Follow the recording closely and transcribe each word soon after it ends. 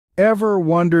Ever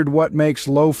wondered what makes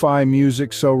lo-fi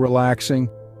music so relaxing?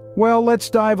 Well, let's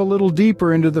dive a little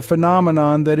deeper into the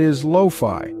phenomenon that is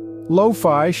lo-fi.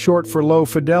 Lo-fi, short for low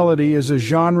fidelity, is a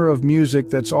genre of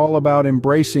music that's all about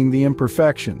embracing the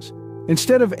imperfections.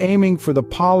 Instead of aiming for the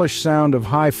polished sound of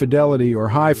high fidelity or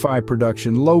hi-fi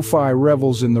production, lo-fi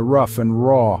revels in the rough and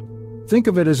raw. Think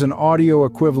of it as an audio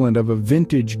equivalent of a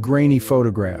vintage, grainy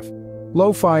photograph.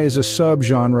 Lo-fi is a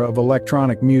subgenre of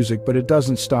electronic music, but it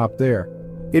doesn't stop there.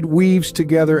 It weaves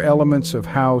together elements of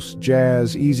house,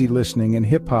 jazz, easy listening, and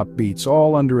hip-hop beats,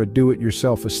 all under a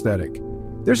do-it-yourself aesthetic.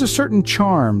 There's a certain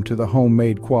charm to the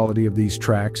homemade quality of these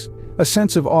tracks, a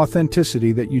sense of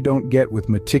authenticity that you don't get with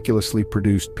meticulously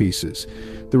produced pieces.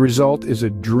 The result is a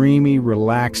dreamy,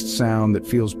 relaxed sound that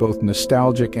feels both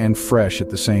nostalgic and fresh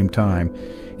at the same time.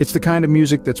 It's the kind of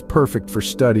music that's perfect for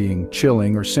studying,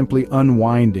 chilling, or simply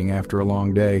unwinding after a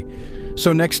long day.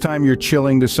 So next time you're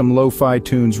chilling to some lo-fi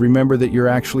tunes, remember that you're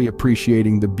actually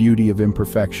appreciating the beauty of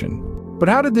imperfection. But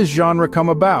how did this genre come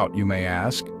about, you may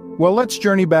ask? Well, let's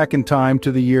journey back in time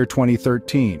to the year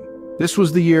 2013. This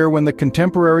was the year when the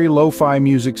contemporary lo-fi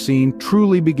music scene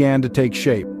truly began to take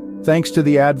shape, thanks to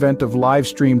the advent of live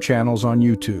stream channels on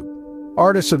YouTube.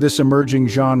 Artists of this emerging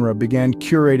genre began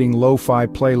curating lo-fi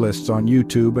playlists on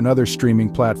YouTube and other streaming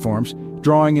platforms,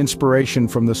 drawing inspiration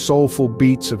from the soulful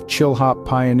beats of chill-hop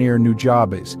pioneer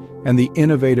Nujabes and the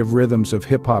innovative rhythms of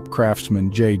hip-hop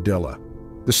craftsman Jay Dilla.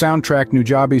 The soundtrack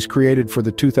Nujabes created for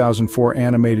the 2004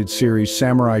 animated series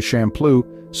Samurai Champloo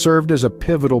served as a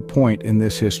pivotal point in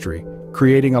this history,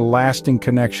 creating a lasting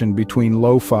connection between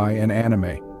lo-fi and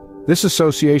anime. This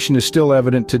association is still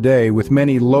evident today, with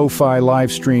many lo-fi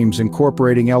live streams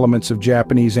incorporating elements of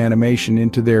Japanese animation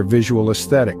into their visual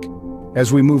aesthetic.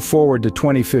 As we move forward to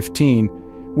 2015,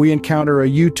 we encounter a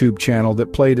YouTube channel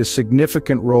that played a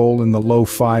significant role in the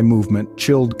lo-fi movement,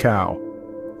 Chilled Cow.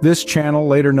 This channel,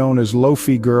 later known as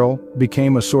Lo-Fi Girl,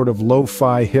 became a sort of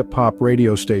lo-fi hip-hop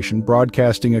radio station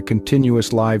broadcasting a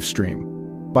continuous live stream.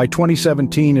 By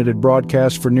 2017, it had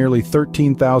broadcast for nearly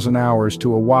 13,000 hours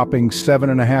to a whopping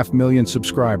 7.5 million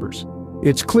subscribers.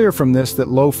 It's clear from this that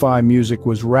lo-fi music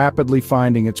was rapidly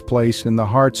finding its place in the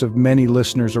hearts of many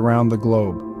listeners around the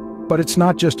globe. But it's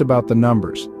not just about the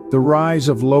numbers. The rise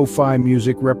of lo-fi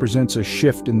music represents a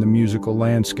shift in the musical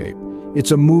landscape.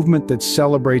 It's a movement that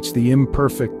celebrates the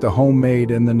imperfect, the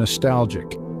homemade, and the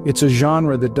nostalgic. It's a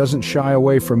genre that doesn't shy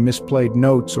away from misplayed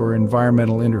notes or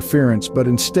environmental interference, but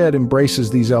instead embraces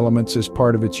these elements as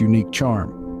part of its unique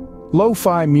charm.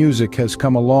 Lo-fi music has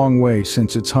come a long way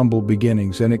since its humble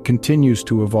beginnings, and it continues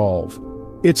to evolve.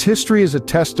 Its history is a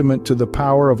testament to the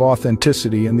power of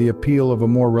authenticity and the appeal of a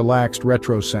more relaxed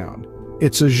retro sound.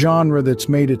 It's a genre that's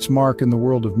made its mark in the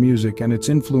world of music, and its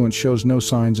influence shows no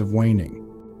signs of waning.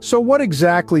 So what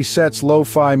exactly sets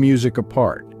lo-fi music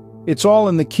apart? It's all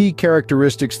in the key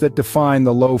characteristics that define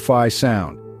the lo-fi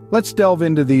sound. Let's delve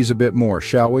into these a bit more,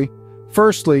 shall we?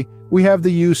 Firstly, we have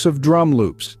the use of drum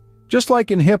loops. Just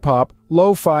like in hip-hop,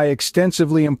 lo-fi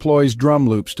extensively employs drum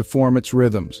loops to form its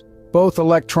rhythms. Both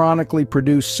electronically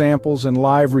produced samples and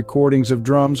live recordings of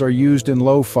drums are used in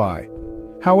lo-fi.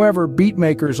 However,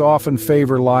 beatmakers often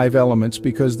favor live elements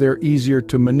because they're easier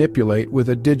to manipulate with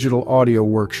a digital audio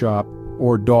workshop,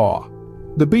 or DAW.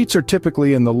 The beats are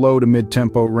typically in the low to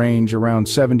mid-tempo range, around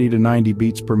 70 to 90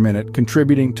 beats per minute,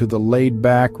 contributing to the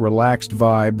laid-back, relaxed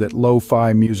vibe that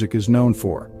lo-fi music is known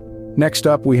for. Next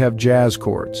up, we have jazz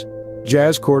chords.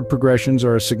 Jazz chord progressions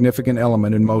are a significant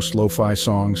element in most lo-fi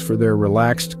songs for their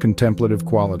relaxed, contemplative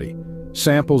quality.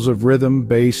 Samples of rhythm,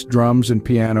 bass, drums, and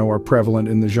piano are prevalent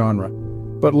in the genre.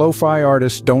 But lo-fi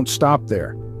artists don't stop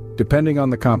there. Depending on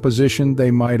the composition,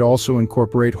 they might also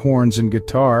incorporate horns and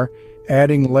guitar,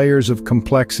 adding layers of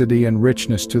complexity and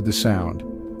richness to the sound.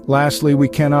 Lastly, we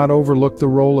cannot overlook the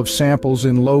role of samples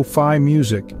in lo-fi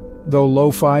music. Though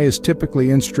lo-fi is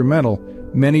typically instrumental,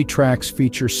 many tracks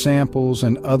feature samples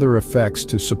and other effects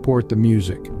to support the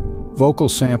music. Vocal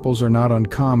samples are not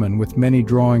uncommon, with many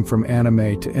drawing from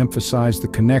anime to emphasize the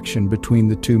connection between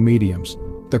the two mediums.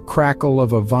 The crackle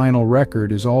of a vinyl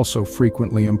record is also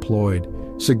frequently employed,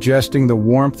 suggesting the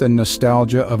warmth and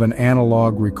nostalgia of an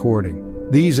analog recording.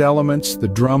 These elements, the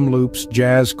drum loops,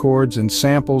 jazz chords, and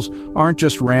samples, aren't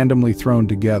just randomly thrown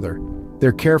together.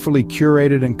 They're carefully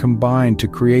curated and combined to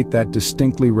create that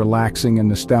distinctly relaxing and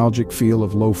nostalgic feel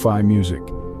of lo-fi music.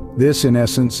 This, in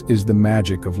essence, is the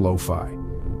magic of lo-fi.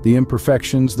 The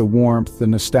imperfections, the warmth, the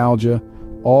nostalgia,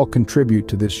 all contribute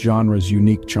to this genre's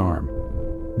unique charm.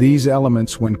 These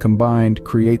elements, when combined,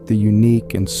 create the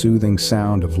unique and soothing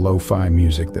sound of lo-fi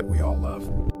music that we all love.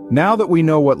 Now that we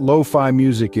know what lo-fi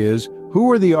music is, who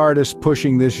are the artists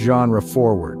pushing this genre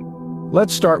forward?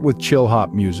 Let's start with chill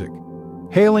hop music.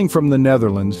 Hailing from the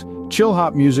Netherlands, chill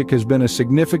hop music has been a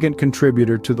significant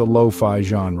contributor to the lo-fi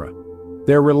genre.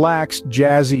 Their relaxed,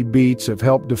 jazzy beats have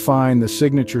helped define the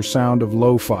signature sound of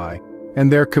lo-fi, and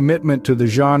their commitment to the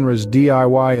genre's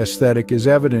DIY aesthetic is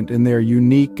evident in their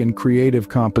unique and creative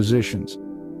compositions.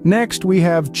 Next, we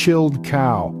have Chilled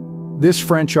Cow. This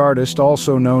French artist,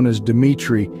 also known as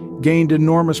Dimitri, gained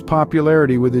enormous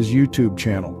popularity with his YouTube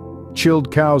channel.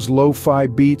 Chilled Cow's lo-fi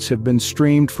beats have been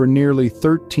streamed for nearly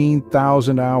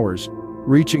 13,000 hours,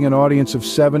 reaching an audience of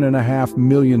 7.5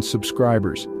 million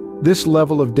subscribers. This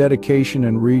level of dedication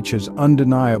and reach has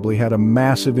undeniably had a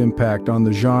massive impact on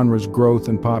the genre's growth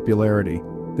and popularity.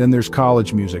 Then there's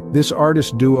College Music. This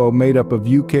artist duo, made up of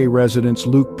UK residents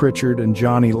Luke Pritchard and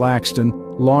Johnny Laxton,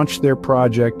 launched their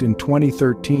project in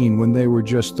 2013 when they were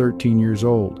just 13 years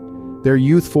old. Their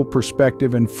youthful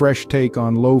perspective and fresh take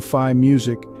on lo-fi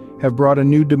music have brought a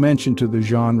new dimension to the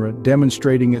genre,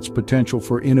 demonstrating its potential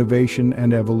for innovation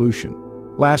and evolution.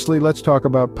 Lastly, let's talk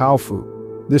about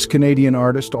Powfu. This Canadian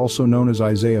artist, also known as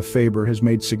Isaiah Faber, has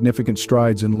made significant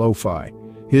strides in lo-fi.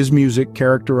 His music,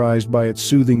 characterized by its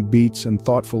soothing beats and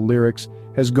thoughtful lyrics,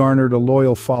 has garnered a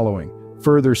loyal following,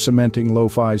 further cementing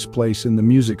lo-fi's place in the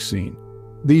music scene.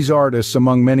 These artists,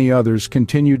 among many others,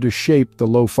 continue to shape the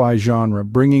lo-fi genre,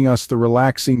 bringing us the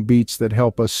relaxing beats that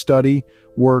help us study,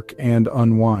 work, and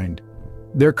unwind.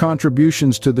 Their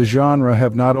contributions to the genre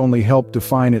have not only helped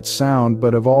define its sound,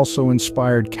 but have also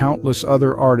inspired countless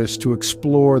other artists to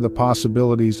explore the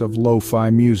possibilities of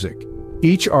lo-fi music.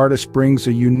 Each artist brings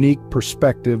a unique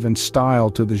perspective and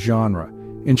style to the genre,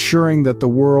 ensuring that the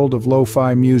world of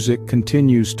lo-fi music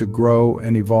continues to grow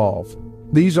and evolve.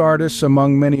 These artists,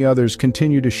 among many others,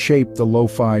 continue to shape the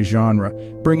lo-fi genre,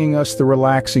 bringing us the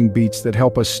relaxing beats that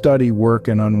help us study, work,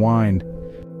 and unwind.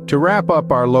 To wrap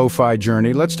up our lo-fi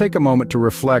journey, let's take a moment to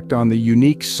reflect on the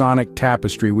unique sonic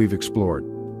tapestry we've explored.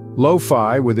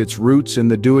 Lo-fi, with its roots in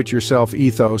the do-it-yourself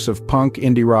ethos of punk,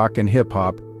 indie rock, and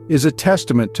hip-hop, is a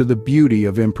testament to the beauty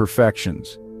of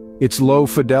imperfections. Its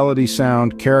low-fidelity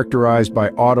sound, characterized by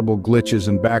audible glitches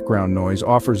and background noise,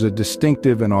 offers a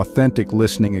distinctive and authentic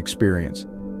listening experience.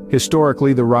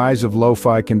 Historically, the rise of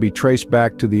lo-fi can be traced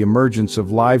back to the emergence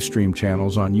of live stream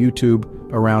channels on YouTube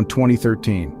around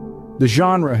 2013. The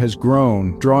genre has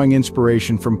grown, drawing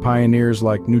inspiration from pioneers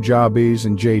like Nujabes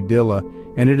and Jay Dilla,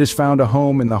 and it has found a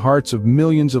home in the hearts of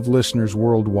millions of listeners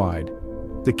worldwide.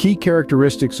 The key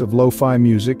characteristics of lo-fi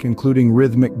music, including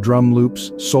rhythmic drum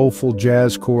loops, soulful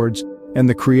jazz chords, and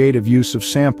the creative use of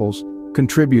samples,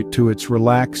 contribute to its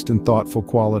relaxed and thoughtful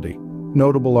quality.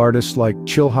 Notable artists like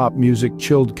Chill Hop Music,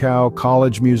 Chilled Cow,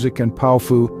 College Music, and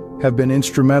Powfu have been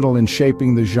instrumental in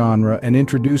shaping the genre and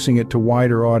introducing it to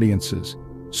wider audiences.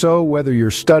 So, whether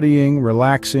you're studying,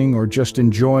 relaxing, or just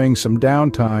enjoying some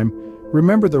downtime,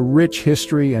 remember the rich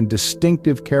history and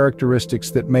distinctive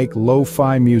characteristics that make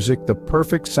lo-fi music the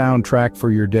perfect soundtrack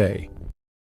for your day.